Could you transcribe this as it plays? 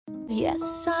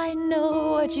Yes, I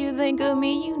know what you think of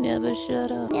me. You never shut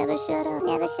up. Never shut up.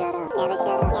 Never shut up. Never shut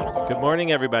up. Never shut up. Good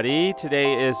morning, everybody.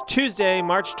 Today is Tuesday,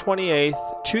 March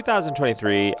 28th,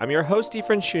 2023. I'm your host,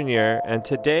 Ephraim Jr., and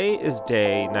today is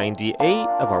day 98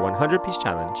 of our 100-piece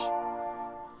challenge.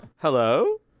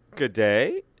 Hello. Good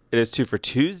day. It is 2 for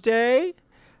Tuesday.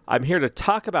 I'm here to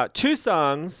talk about two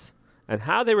songs and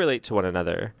how they relate to one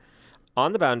another.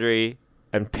 On the Boundary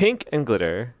and Pink and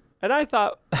Glitter. And I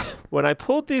thought, when I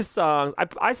pulled these songs,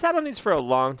 I sat on these for a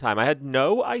long time. I had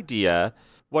no idea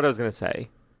what I was going to say.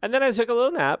 And then I took a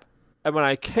little nap. And when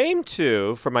I came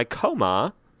to, from my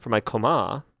coma,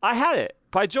 I had it.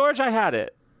 By George, I had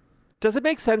it. Does it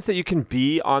make sense that you can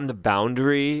be on the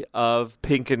boundary of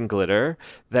Pink and Glitter?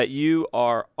 That you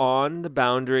are on the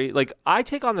boundary? Like, I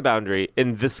take on the boundary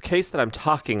in this case that I'm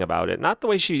talking about it. Not the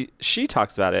way she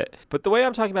talks about it, but the way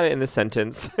I'm talking about it in this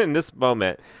sentence, in this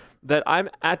moment. That I'm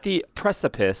at the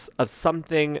precipice of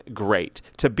something great.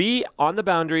 To be on the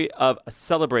boundary of a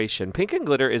celebration. Pink and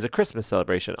Glitter is a Christmas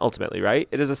celebration, ultimately, right?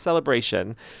 It is a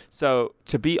celebration. So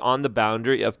to be on the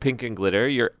boundary of Pink and Glitter,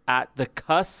 you're at the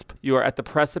cusp. You are at the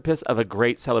precipice of a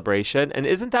great celebration. And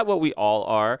isn't that what we all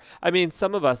are? I mean,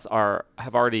 some of us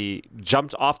have already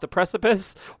jumped off the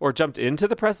precipice or jumped into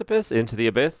the precipice, into the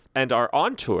abyss, and are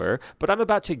on tour. But I'm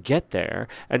about to get there.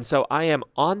 And so I am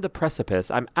on the precipice.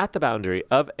 I'm at the boundary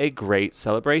of a great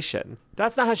celebration.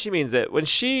 That's not how she means it. When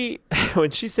she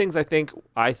sings, I think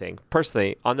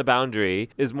personally, on the boundary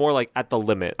is more like at the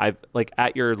limit. Like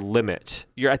at your limit.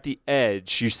 You're at the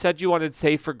edge. You said you wanted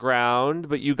safer ground,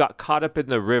 but you got caught up in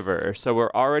the river. So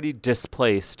we're already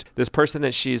displaced. This person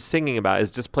that she's singing about is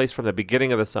displaced from the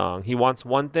beginning of the song. He wants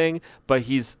one thing, but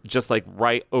he's just like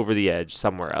right over the edge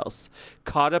somewhere else.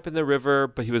 Caught up in the river,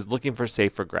 but he was looking for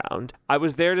safer ground. I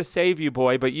was there to save you,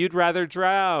 boy, but you'd rather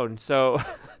drown. So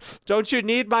don't you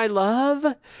need my love?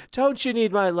 Don't you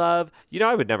need my love? You know,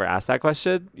 I would never ask that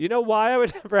question. You know why I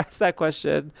would never ask that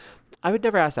question? I would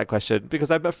never ask that question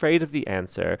because I'm afraid of the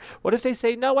answer. What if they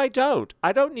say, no, I don't.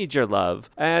 I don't need your love.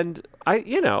 And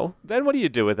then what do you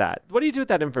do with that? What do you do with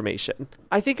that information?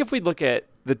 I think if we look at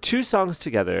the two songs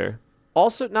together,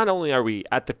 also, not only are we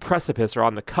at the precipice or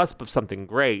on the cusp of something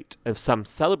great, of some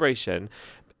celebration,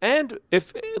 and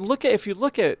if you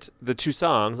look at the two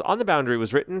songs, On the Boundary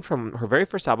was written from her very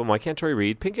first album, Why Can't Tori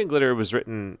Read? Pink and Glitter was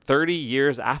written 30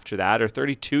 years after that, or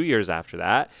 32 years after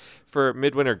that, for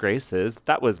Midwinter Graces.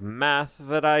 That was math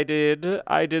that I did.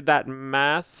 I did that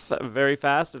math very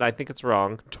fast, and I think it's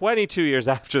wrong. 22 years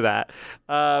after that.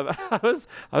 I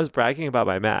was bragging about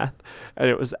my math, and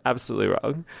it was absolutely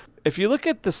wrong. If you look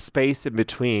at the space in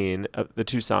between the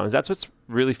two songs, that's what's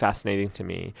really fascinating to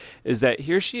me, is that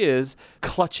here she is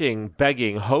clutching,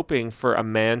 begging, hoping for a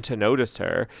man to notice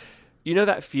her. You know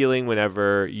that feeling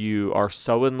whenever you are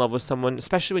so in love with someone,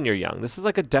 especially when you're young. This is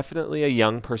like definitely a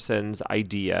young person's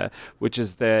idea, which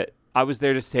is that I was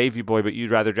there to save you, boy, but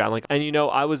you'd rather drown.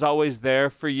 I was always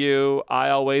there for you. I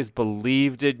always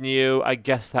believed in you. I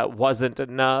guess that wasn't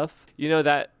enough. You know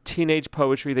that teenage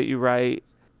poetry that you write?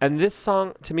 And this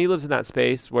song, to me, lives in that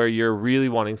space where you're really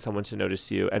wanting someone to notice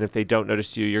you. And if they don't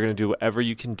notice you, you're going to do whatever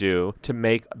you can do to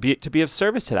be of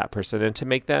service to that person and to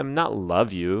make them not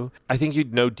love you. I think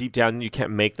you'd know deep down you can't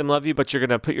make them love you, but you're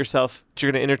going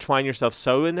to intertwine yourself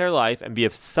so in their life and be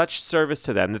of such service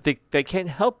to them that they can't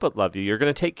help but love you. You're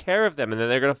going to take care of them and then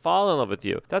they're going to fall in love with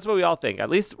you. That's what we all think, at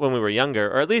least when we were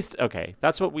younger, or at least, okay,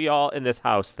 that's what we all in this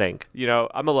house think.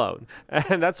 I'm alone.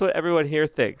 And that's what everyone here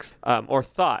thinks or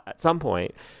thought at some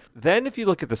point. Then if you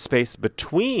look at the space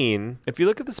between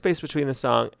the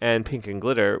song and Pink and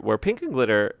Glitter, where Pink and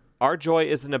Glitter, our joy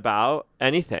isn't about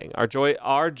anything. Our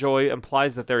joy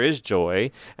implies that there is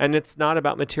joy, and it's not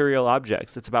about material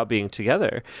objects. It's about being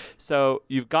together. So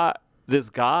you've got this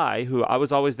guy who, I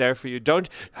was always there for you. Don't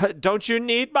you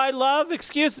need my love?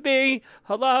 Excuse me.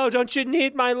 Hello, don't you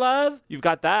need my love? You've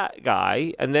got that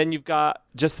guy, and then you've got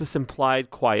just this implied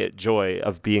quiet joy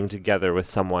of being together with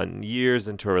someone years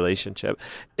into a relationship.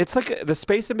 It's like the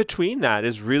space in between that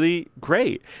is really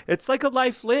great. It's like a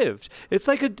life lived. It's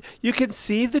like you can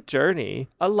see the journey,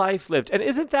 a life lived. And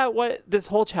isn't that what this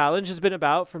whole challenge has been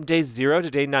about from day 0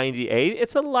 to day 98?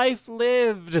 It's a life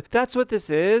lived. That's what this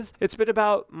is. It's been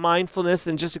about mindfulness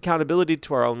and just accountability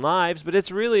to our own lives, but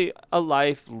it's really a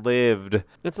life lived.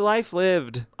 It's a life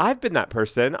lived. I've been that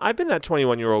person. I've been that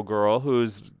 21-year-old girl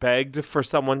who's begged for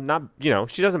someone, not,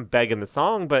 she doesn't beg in the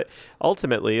song, but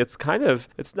ultimately it's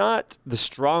not the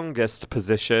strongest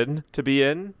position to be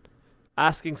in,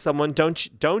 asking someone,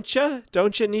 don't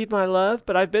you need my love?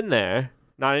 But I've been there.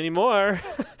 Not anymore.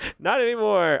 Not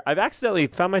anymore. I've accidentally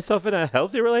found myself in a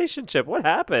healthy relationship. What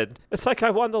happened? It's like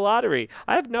I won the lottery.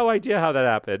 I have no idea how that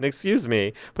happened. Excuse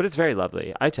me. But it's very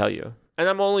lovely, I tell you. And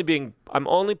I'm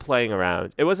only playing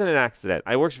around. It wasn't an accident.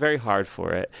 I worked very hard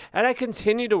for it. And I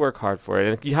continue to work hard for it.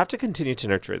 And you have to continue to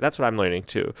nurture it. That's what I'm learning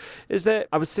too. Is that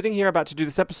I was sitting here about to do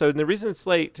this episode, and the reason it's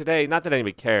late today, not that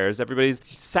anybody cares, everybody's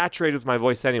saturated with my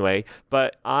voice anyway,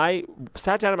 but I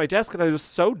sat down at my desk and I was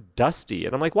so dusty.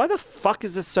 And I'm like, why the fuck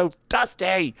is this so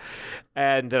dusty?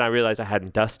 And then I realized I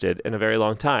hadn't dusted in a very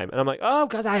long time. And I'm like, oh,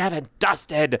 God, I haven't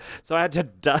dusted. So I had to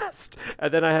dust.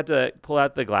 And then I had to pull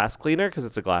out the glass cleaner because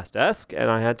it's a glass desk.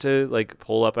 And I had to like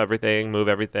pull up everything, move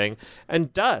everything,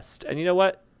 and dust. And you know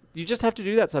what? You just have to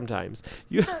do that sometimes.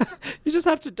 You just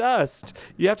have to dust.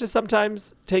 You have to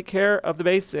sometimes take care of the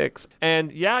basics.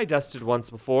 And yeah, I dusted once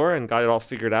before and got it all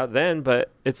figured out then,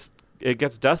 but it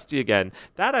gets dusty again.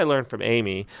 That I learned from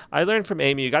Amy.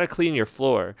 You got to clean your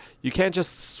floor. You can't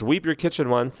just sweep your kitchen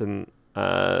once and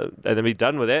then be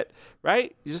done with it,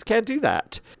 right? You just can't do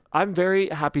that. I'm very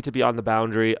happy to be on the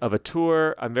boundary of a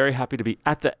tour. I'm very happy to be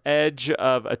at the edge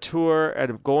of a tour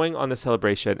and going on the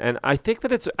celebration. And I think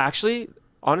that it's actually...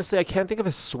 Honestly, I can't think of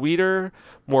a sweeter,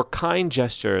 more kind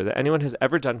gesture that anyone has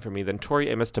ever done for me than Tori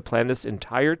Amos to plan this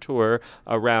entire tour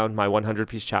around my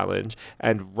 100-piece challenge.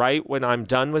 And right when I'm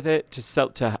done with it,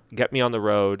 to get me on the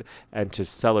road and to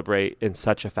celebrate in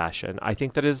such a fashion. I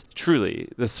think that is truly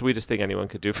the sweetest thing anyone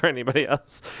could do for anybody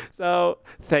else. So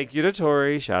thank you to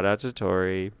Tori. Shout out to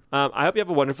Tori. I hope you have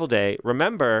a wonderful day.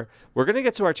 Remember, we're going to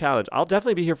get to our challenge. I'll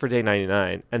definitely be here for day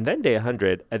 99 and then day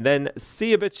 100 and then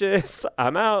see you bitches.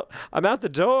 I'm out the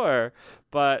door.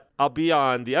 But I'll be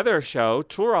on the other show,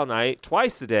 Tour All Night,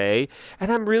 twice a day.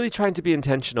 And I'm really trying to be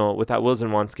intentional with that Wills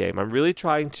and Wants game. I'm really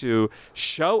trying to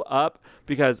show up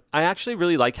because I actually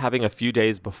really like having a few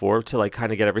days before to like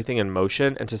kind of get everything in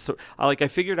motion. And I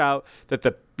figured out that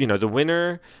the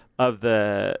winner of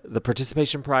the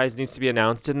participation prize needs to be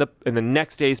announced in the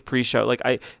next day's pre-show. Like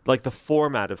I like the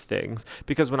format of things,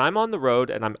 because when I'm on the road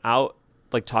and I'm out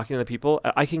like talking to the people,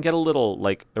 I can get a little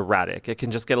like erratic. It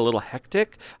can just get a little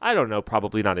hectic. I don't know,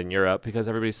 probably not in Europe because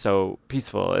everybody's so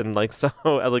peaceful and like so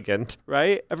elegant,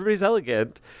 right? Everybody's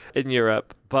elegant in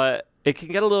Europe, but it can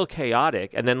get a little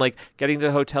chaotic. And then like getting to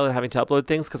the hotel and having to upload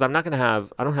things, because I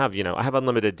have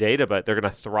unlimited data, but they're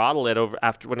going to throttle it over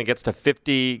after when it gets to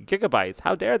 50 gigabytes.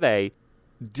 How dare they?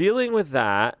 Dealing with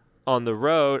that on the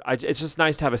road, it's just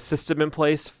nice to have a system in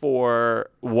place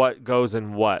for what goes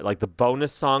and what. Like the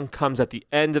bonus song comes at the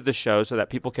end of the show so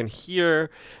that people can hear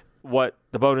what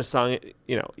the bonus song,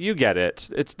 you get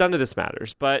it. It's none of this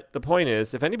matters. But the point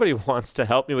is, if anybody wants to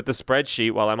help me with the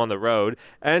spreadsheet while I'm on the road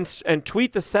and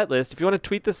tweet the set list, if you want to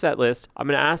tweet the set list, I'm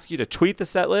going to ask you to tweet the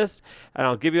set list and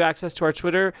I'll give you access to our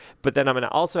Twitter. But then I'm going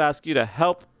to also ask you to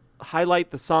help highlight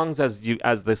the songs as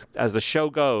the show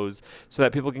goes so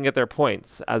that people can get their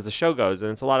points as the show goes,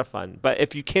 and it's a lot of fun. But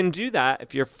if you can do that,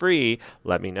 if you're free,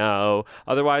 let me know.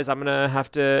 Otherwise, I'm gonna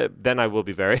have to, then I will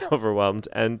be very overwhelmed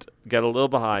and get a little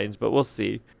behind, but we'll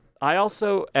see. I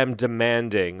also am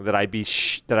demanding that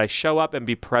I show up and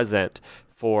be present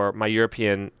for my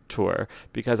European tour,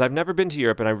 because I've never been to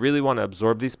Europe and I really want to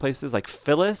absorb these places. Like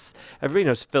Phyllis, everybody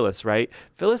knows Phyllis, right?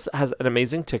 Phyllis has an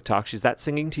amazing TikTok. She's that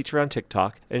singing teacher on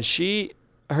TikTok, and she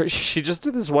just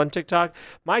did this one TikTok,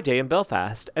 My Day in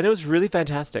Belfast, and it was really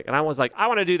fantastic. And I was like, I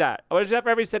want to do that. I want to do that for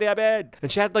every city I'm in.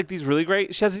 And she has these really great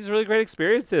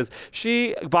experiences.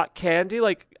 She bought candy,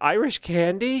 like Irish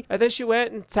candy, and then she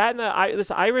went and sat in this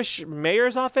Irish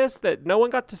mayor's office that no one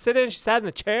got to sit in. She sat in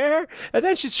the chair, and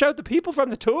then she showed the people from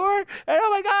the tour. And oh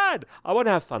my God, I want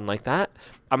to have fun like that.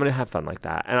 I'm going to have fun like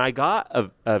that. And I got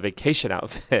a vacation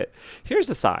outfit. Here's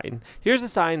a sign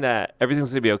that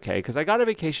everything's going to be okay, because I got a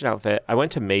vacation outfit. I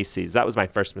went to Macy's. That was my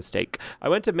first mistake. I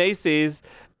went to Macy's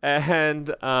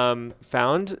and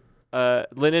found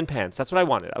linen pants. That's what I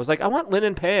wanted. I was like, I want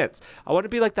linen pants. I want to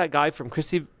be like that guy from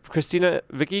Cristina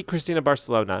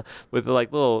Barcelona with the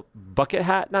like little bucket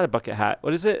hat. Not a bucket hat.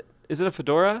 What is it? Is it a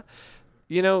fedora?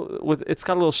 It's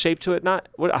got a little shape to it.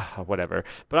 Whatever.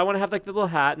 But I want to have like the little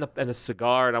hat and the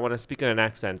cigar, and I want to speak in an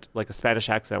accent, like a Spanish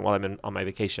accent, while I'm on my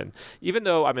vacation. Even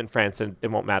though I'm in France and it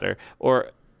won't matter,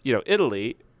 or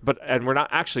Italy. And we're not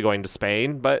actually going to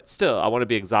Spain, but still, I want to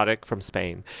be exotic from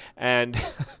Spain. And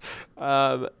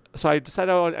so I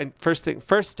decided,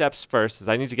 first steps first is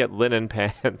I need to get linen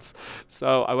pants.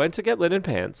 So I went to get linen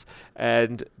pants,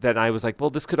 and then I was like, well,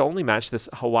 this could only match this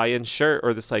Hawaiian shirt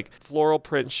or this like floral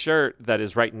print shirt that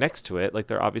is right next to it. Like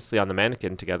they're obviously on the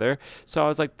mannequin together. So I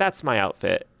was like, that's my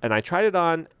outfit. And I tried it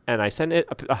on, and I sent it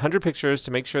 100 pictures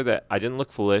to make sure that I didn't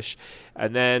look foolish.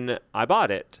 And then I bought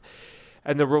it.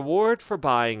 And the reward for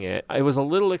buying it was a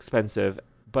little expensive,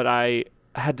 but I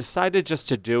had decided just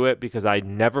to do it because I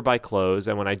never buy clothes.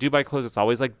 And when I do buy clothes, it's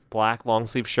always like black long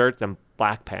sleeve shirts and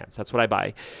black pants. That's what I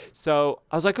buy. So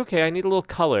I was like, okay, I need a little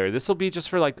color. This will be just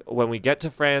for like when we get to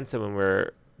France and when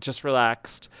we're just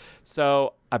relaxed.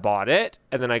 So I bought it,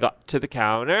 and then I got to the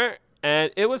counter,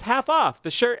 and it was half off. The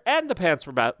shirt and the pants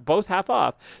were both half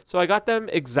off. So I got them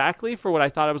exactly for what I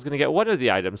thought I was going to get one of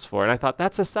the items for. And I thought,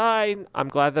 that's a sign. I'm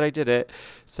glad that I did it.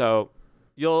 So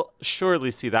you'll surely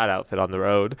see that outfit on the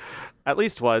road at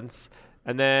least once.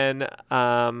 And then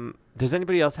does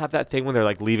anybody else have that thing when they're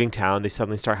like leaving town, they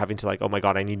suddenly start having to like, oh my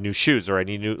God, I need new shoes, or I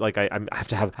need new, like I have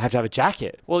to have a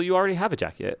jacket. Well, you already have a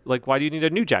jacket. Like, why do you need a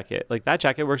new jacket? Like, that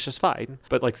jacket works just fine.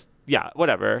 But like, yeah,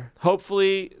 whatever.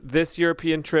 Hopefully this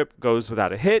European trip goes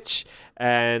without a hitch.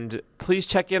 And please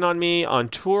check in on me on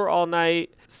tour all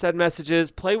night. Send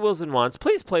messages, play Wills and Wants.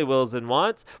 Please play Wills and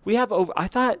Wants. We have over, I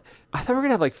thought we were going to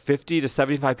have like 50 to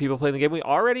 75 people playing the game. We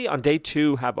already on day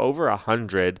 2 have over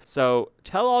 100. So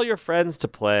tell all your friends to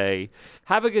play.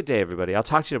 Have a good day, everybody. I'll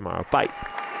talk to you tomorrow. Bye.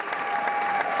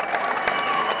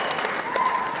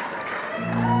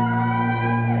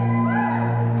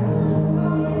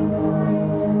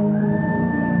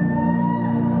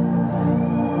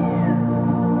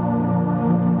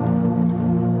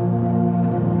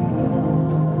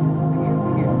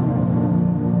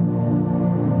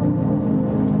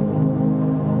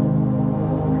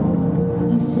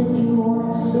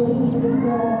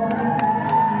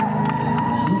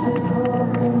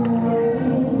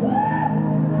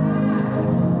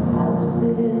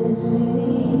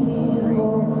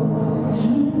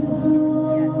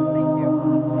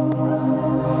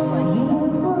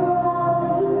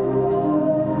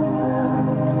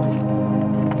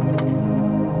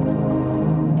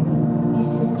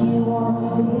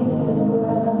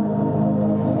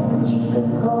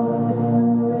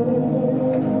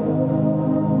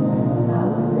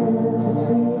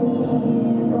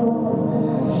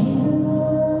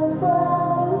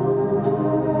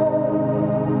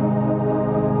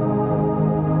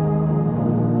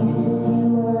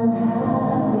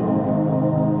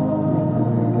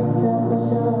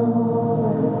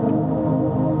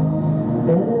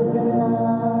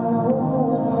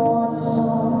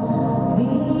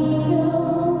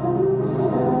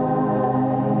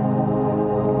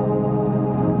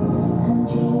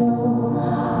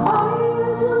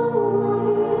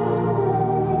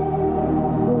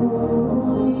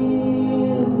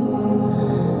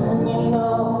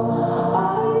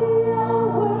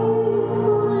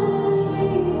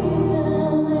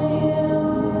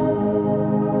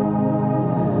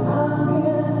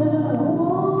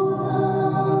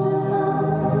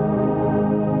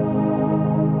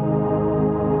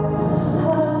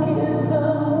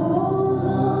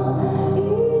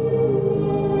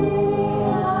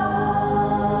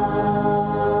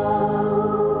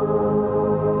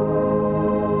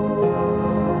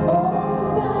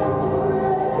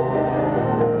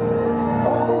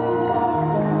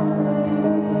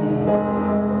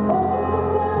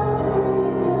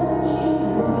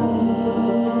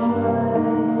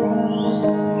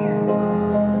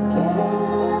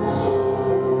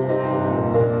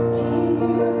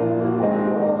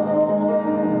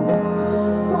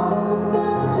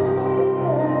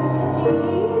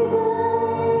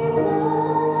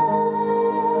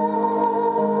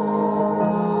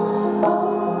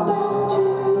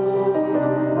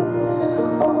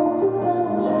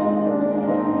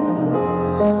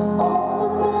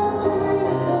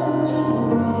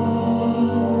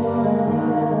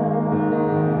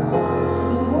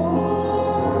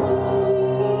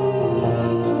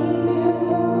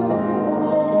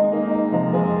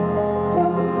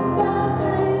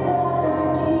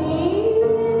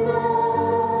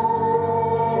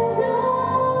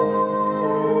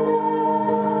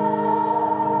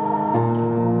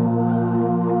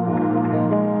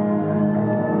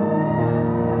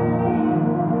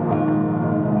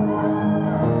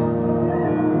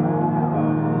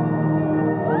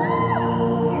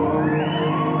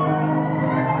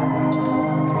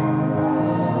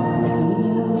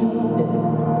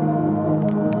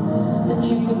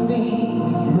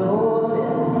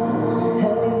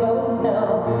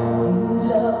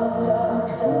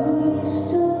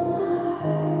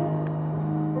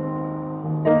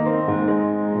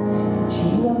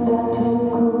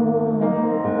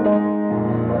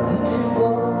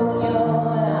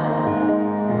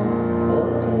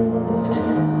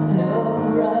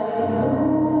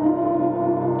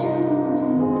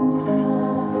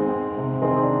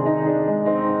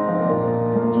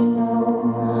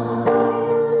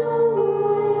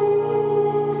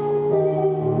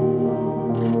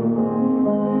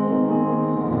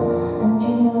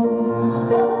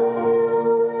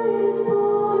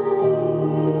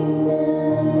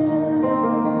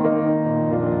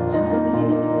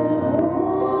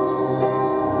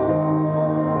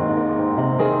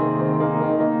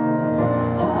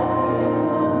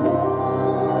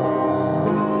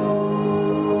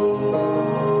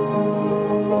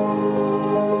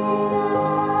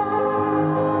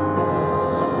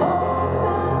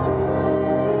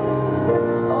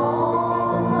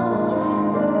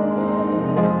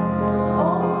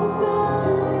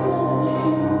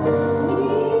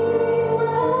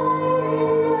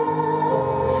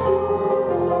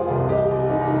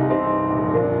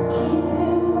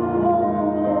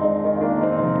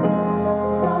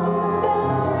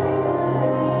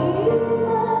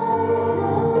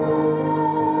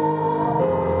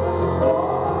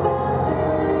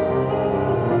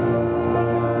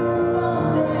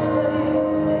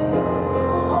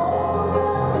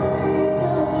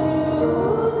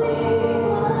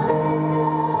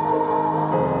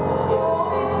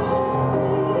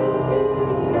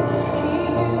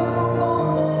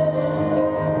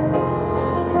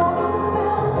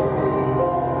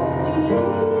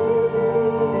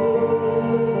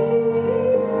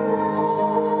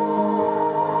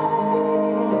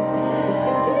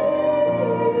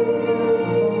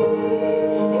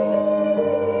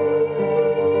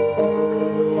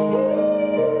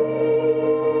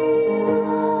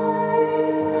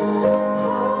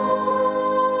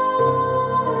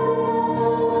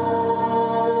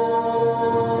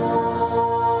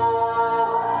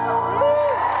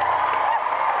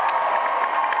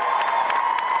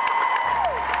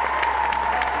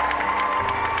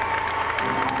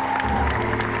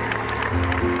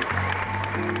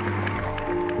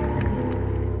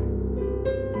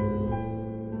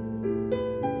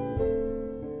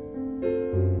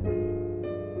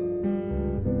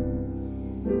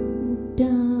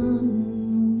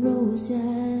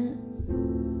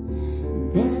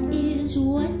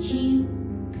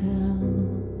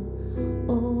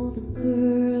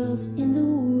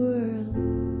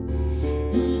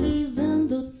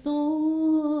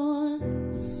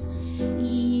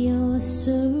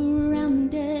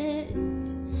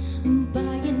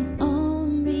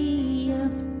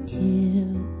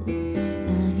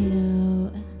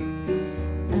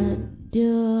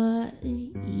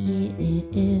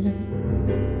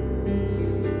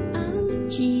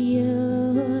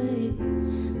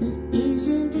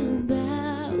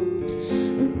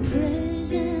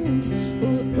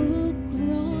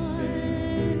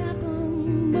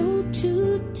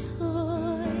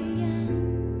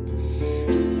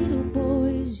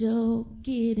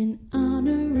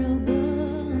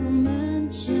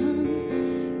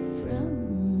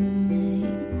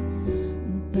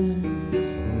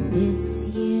 This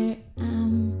year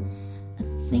I'm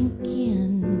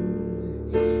thinking,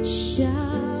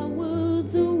 shower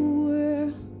the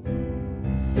world,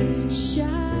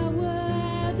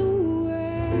 shower the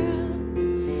world,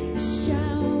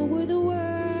 shower the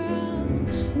world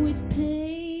with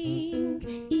pink,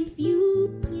 if you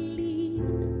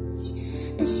please.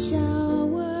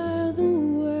 Shower the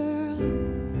world,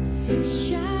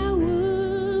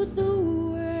 shower the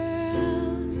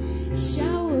world,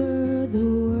 shower the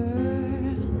world.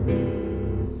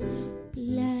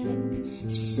 Black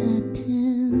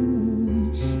satin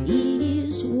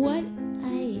is what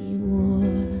I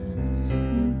wore,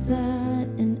 that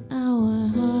in our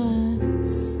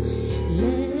hearts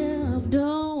left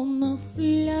on the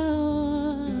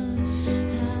floor.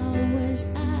 How was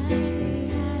I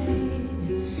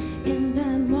in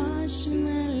that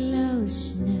marshmallow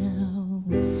snow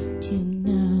to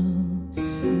know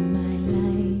my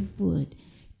life would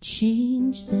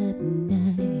change that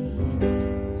night?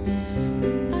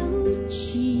 Oh,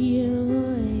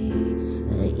 joy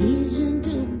isn't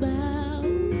about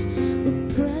a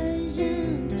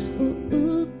present or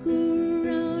a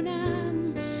corona,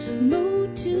 more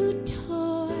to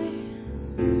toy.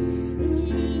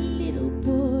 Little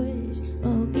boys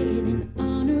all get an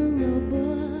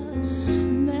honorable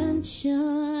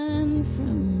mention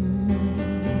from me.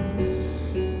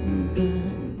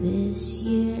 But this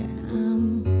year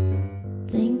I'm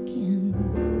thinking,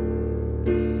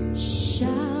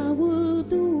 shower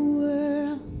the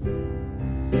world,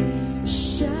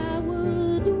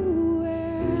 shower the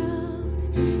world,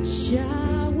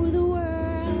 shower the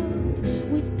world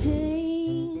with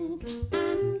pink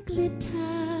and glitter.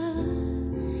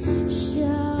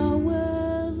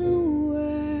 Shower the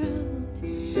world,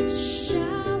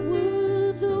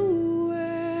 shower the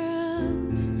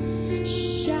world,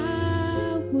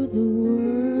 shower the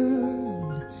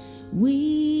world.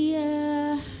 We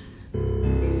are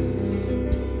pink.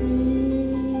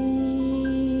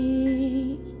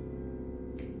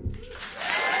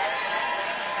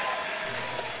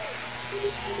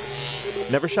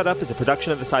 Never Shut Up is a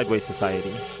production of the Sideways Society.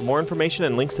 For more information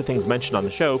and links to things mentioned on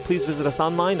the show, please visit us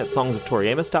online at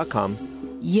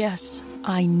songsoftoriamos.com. Yes,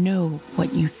 I know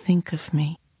what you think of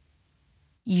me.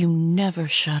 You never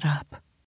shut up.